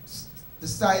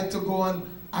decide to go and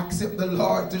accept the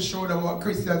Lord to show them what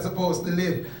Christians are supposed to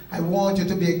live, I want you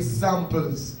to be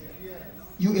examples.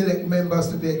 You elect members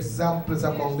to be examples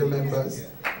among the members.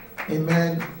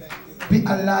 Amen. Be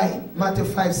a light. Matthew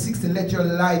 5:16. Let your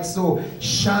light so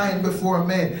shine before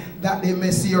men that they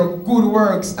may see your good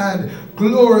works and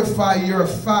glorify your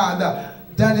Father.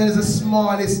 Daniel is the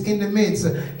smallest in the midst.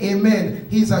 Amen.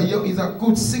 He's a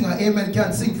good singer. Amen.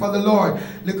 Can sing for the Lord.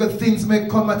 Little things may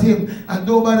come at him and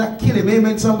don't bother kill him.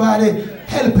 Amen. Somebody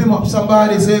help him up.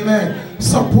 Somebody say amen.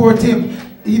 Support him.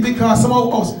 Because some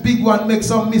of us big one make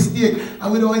some mistake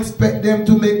and we don't expect them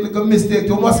to make like a mistake.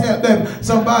 You must help them.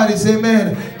 Somebody say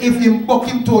amen. If you buck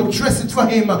him to dress it for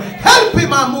him, help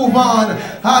him and move on.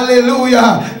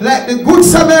 Hallelujah. Like the good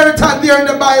Samaritan there in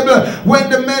the Bible, when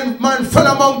the man fell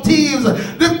among thieves,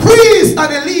 the priests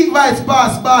and the Levites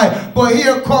passed by, but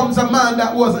here comes a man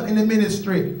that wasn't in the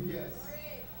ministry.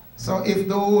 So if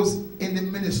those in the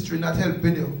ministry not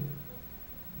helping you,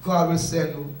 God will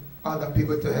send other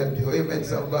people to help you. Amen,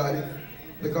 somebody.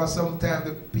 Because sometimes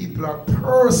the people are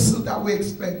persons that we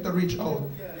expect to reach out.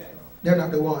 They're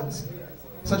not the ones.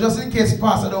 So just in case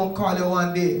pastor don't call you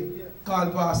one day, call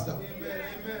pastor.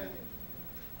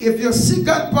 If you're sick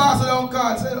and pastor don't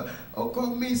call, say, how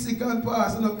come me sick and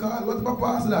pastor don't call? What about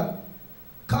pastor that?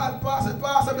 Call pastor.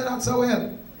 Pastor be not so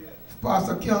well. If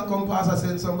pastor can't come, pastor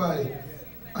send somebody.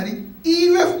 And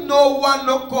even if no one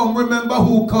no come, remember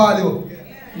who call you.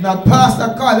 Not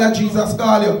pastor call you, Jesus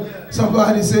call you.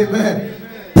 Somebody say amen.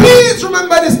 Please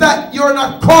remember this, that you're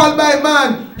not called by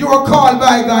man, you are called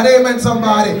by God. Amen,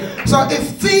 somebody. So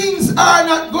if things are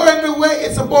not going the way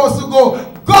it's supposed to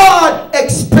go, God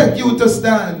expects you to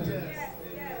stand.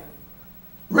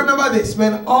 Remember this,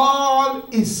 when all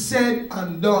is said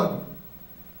and done,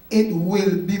 it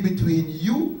will be between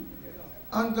you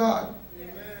and God.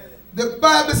 The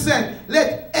Bible said,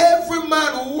 let every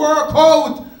man work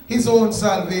out his own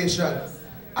salvation.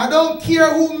 I don't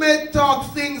care who may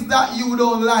talk things that you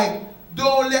don't like.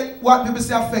 Don't let what people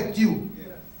say affect you.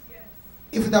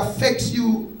 If it affects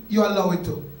you, you allow it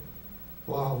to.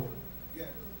 Wow.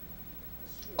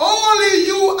 Only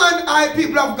you and I,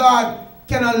 people of God,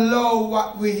 can allow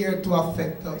what we hear to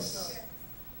affect us.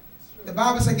 The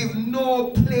Bible says give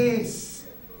no place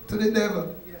to the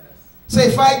devil. So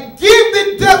if I give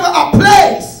the devil a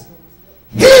place,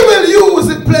 he will use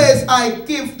the place I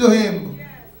give to him.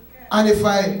 And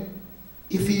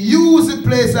if he uses the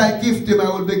place I give to him, I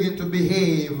will begin to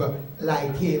behave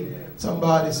like him.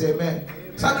 Somebody say amen.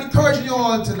 So I'm encouraging you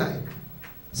all tonight.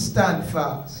 Stand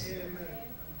fast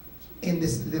in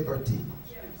this liberty.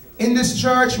 In this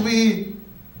church, we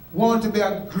want to be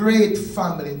a great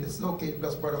family. It's okay,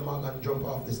 just Brother Morgan jump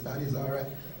off the stand. It's all right.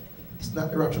 It's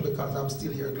not the rapture because I'm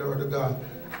still here. Glory to God.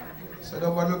 So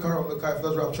don't want to look around because if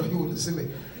there's rapture, you wouldn't see me.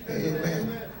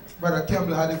 Amen. Brother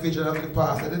Campbell had a vision of the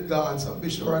past. I did gone, so be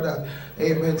sure of that.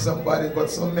 Amen, somebody. But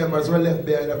some members were left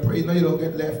behind. I pray. No, you don't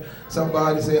get left.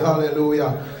 Somebody say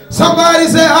hallelujah. Somebody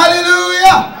say hallelujah.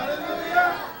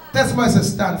 Hallelujah. That's why I say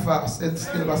stand fast. And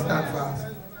still must stand fast.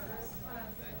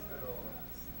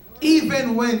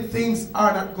 Even when things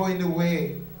are not going the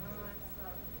way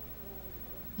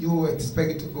you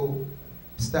expect it to go,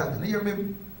 stand. And hear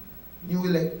me, new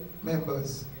elect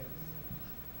members.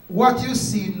 What you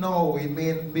see now, it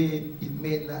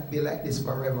may not be like this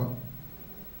forever.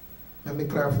 Let me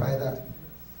clarify that.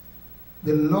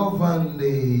 The love and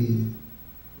the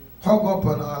hug up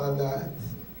and all of that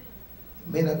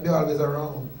may not be always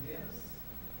around.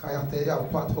 Because you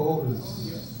have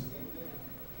potholes.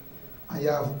 And you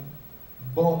have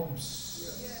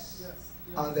bumps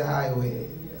on the highway.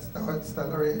 Start.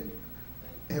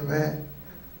 Amen.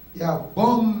 You have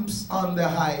bumps on the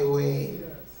highway.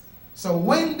 So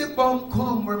when the bump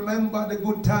come, remember the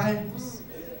good times.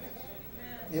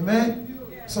 Amen.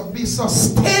 So be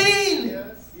sustained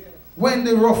when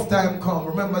the rough time come.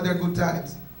 Remember the good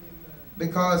times.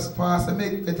 Because pastor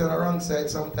may get on the wrong side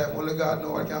sometime. Only God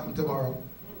knows what can happen tomorrow.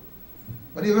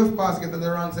 But even if pastor get on the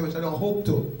wrong side, which I don't hope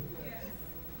to,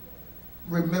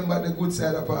 remember the good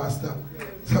side of pastor.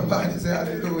 Somebody say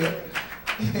hallelujah.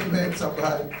 Amen,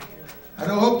 somebody. I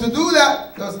don't hope to do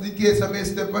that, just in case I may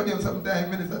step on you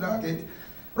sometime, Minister Darkett.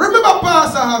 Remember,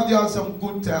 pastor have some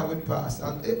good time with pastor.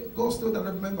 And it goes to the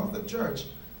member of the church.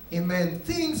 Amen.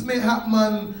 Things may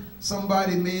happen,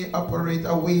 somebody may operate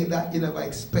a way that you never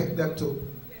expect them to.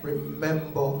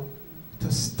 Remember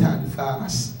to stand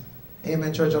fast.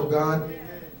 Amen, Church of God.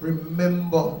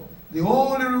 Remember, the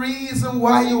only reason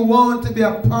why you want to be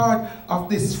a part of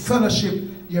this fellowship,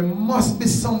 there must be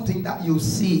something that you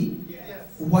see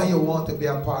why you want to be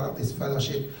a part of this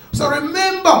fellowship. So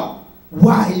remember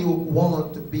why you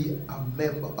want to be a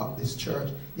member of this church.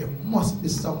 There must be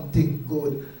something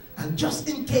good. And just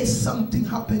in case something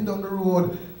happened on the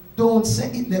road, don't say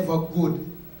it never good.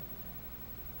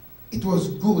 It was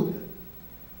good.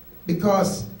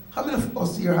 Because how many of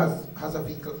us here has a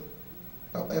vehicle?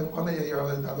 How many of you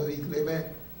have a vehicle? Amen.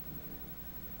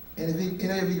 Any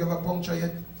vehicle have a puncture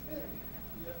yet?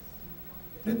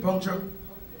 Did puncture?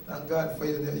 Thank God for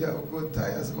you. You have good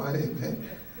tires, man. Amen.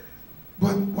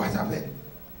 But what happened?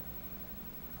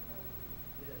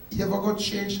 You ever got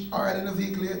changed oil in a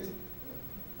vehicle yet?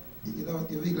 You know,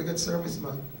 your vehicle gets service,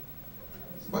 man.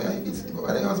 But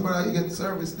the husband, you get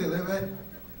service still, amen?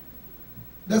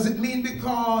 Does it mean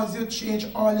because you change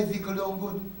oil, the vehicle don't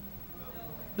good?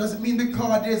 Does it mean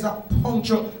because there's a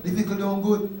puncture, the vehicle don't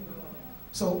good?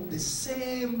 So the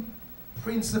same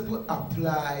principle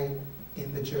apply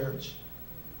in the church.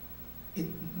 It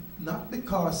not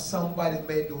because somebody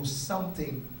may do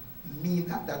something mean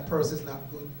that that person is not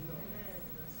good.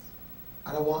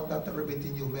 And I want that to repeat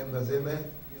in you members, amen?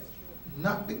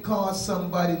 Not because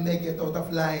somebody may get out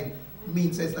of line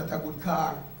means it's not a good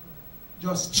car.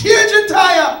 Just change a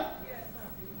tire.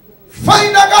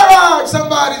 Find a garage. Lord.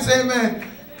 Somebody say amen.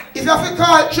 If you have to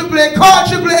call AAA, call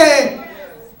AAA.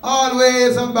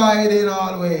 Always abiding,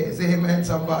 always. Amen.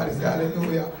 Somebody say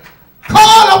hallelujah.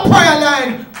 Call a prayer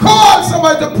line. Call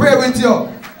somebody to pray with you.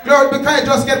 Lord, because you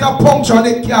just get a puncture on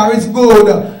the car, it's good.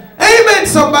 Amen.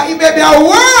 Somebody, maybe a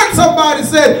word somebody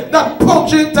said that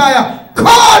puncturing tire.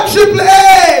 Call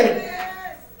AAA.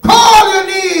 Call your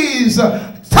knees.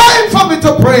 Time for me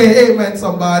to pray. Amen,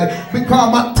 somebody.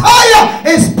 Because my tire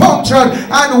is punctured.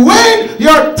 And when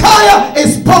your tire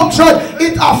is punctured,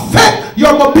 it affects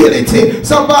your mobility.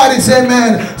 Somebody say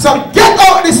amen. So get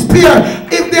out the spear.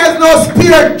 If there's no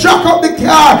spear, jack up the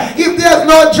car. If there's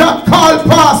no jack, call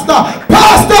pastor.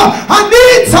 Pastor, I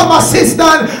need some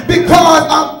assistance because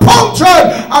I'm punctured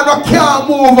and I can't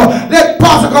move. Let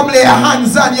pastor come lay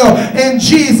hands on you in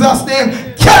Jesus'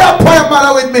 name. Carry a prayer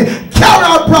mother with me. Carry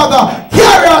a brother.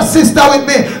 Carry a sister with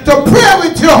me to pray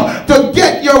with you to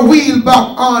get your wheel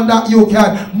back on that you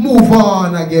can move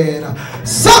on again.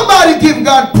 Somebody give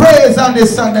God praise on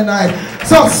this Sunday night.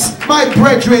 So my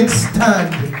brethren,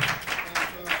 stand.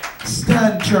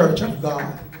 Stand, church of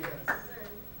God.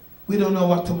 We don't know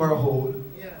what tomorrow holds.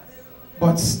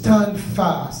 But stand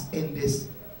fast in this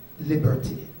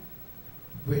liberty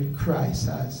when Christ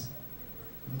has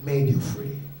made you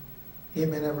free.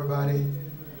 Amen, everybody.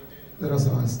 Let us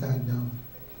all stand now.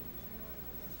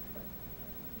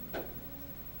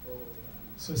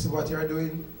 So see what you are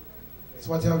doing? It's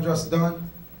what you have just done.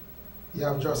 You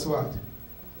have just what?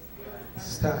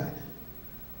 Stand.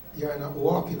 You are not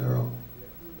walking around.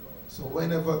 So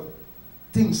whenever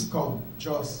things come,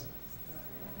 just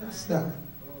stand.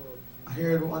 I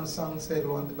heard one song said,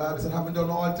 the Bible said, having done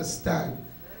all to stand.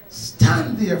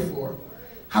 Stand therefore,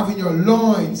 having your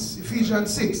loins,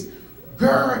 Ephesians 6,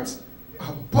 girt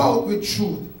about with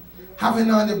truth,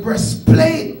 having on the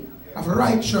breastplate of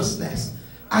righteousness,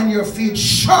 and your feet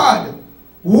shod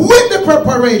with the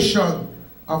preparation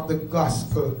of the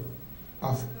gospel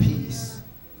of peace.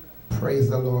 Praise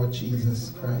the Lord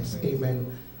Jesus Christ.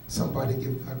 Amen. Somebody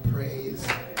give God praise.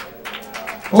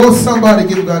 Oh, somebody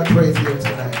give God praise here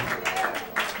tonight.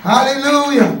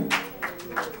 Hallelujah.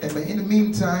 Amen. In the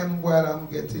meantime, while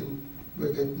we're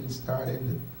getting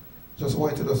started, just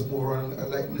want to just move around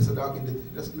like Mr. Dawkins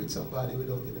did. Just greet somebody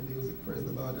without any music. Praise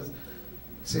the Lord. Just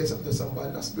say something to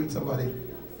somebody. Just greet somebody.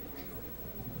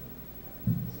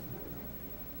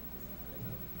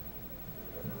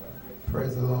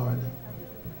 Praise the Lord.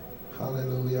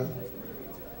 Hallelujah.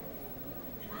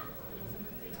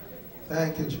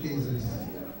 Thank you, Jesus.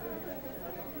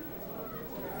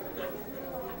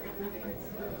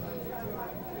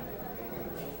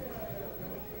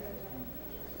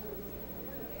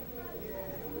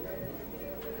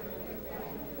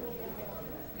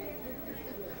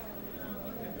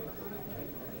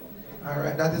 All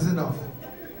right, that is enough.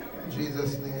 In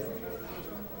Jesus' name.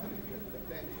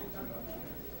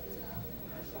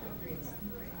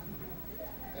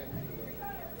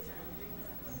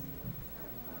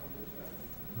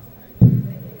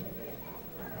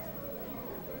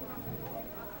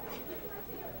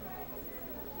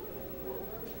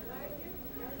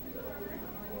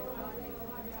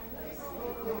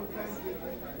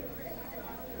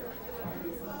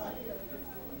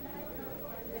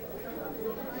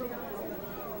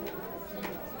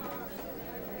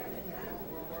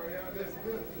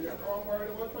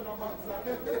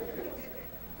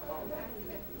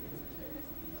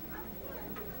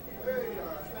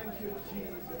 Thank you,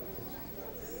 Jesus.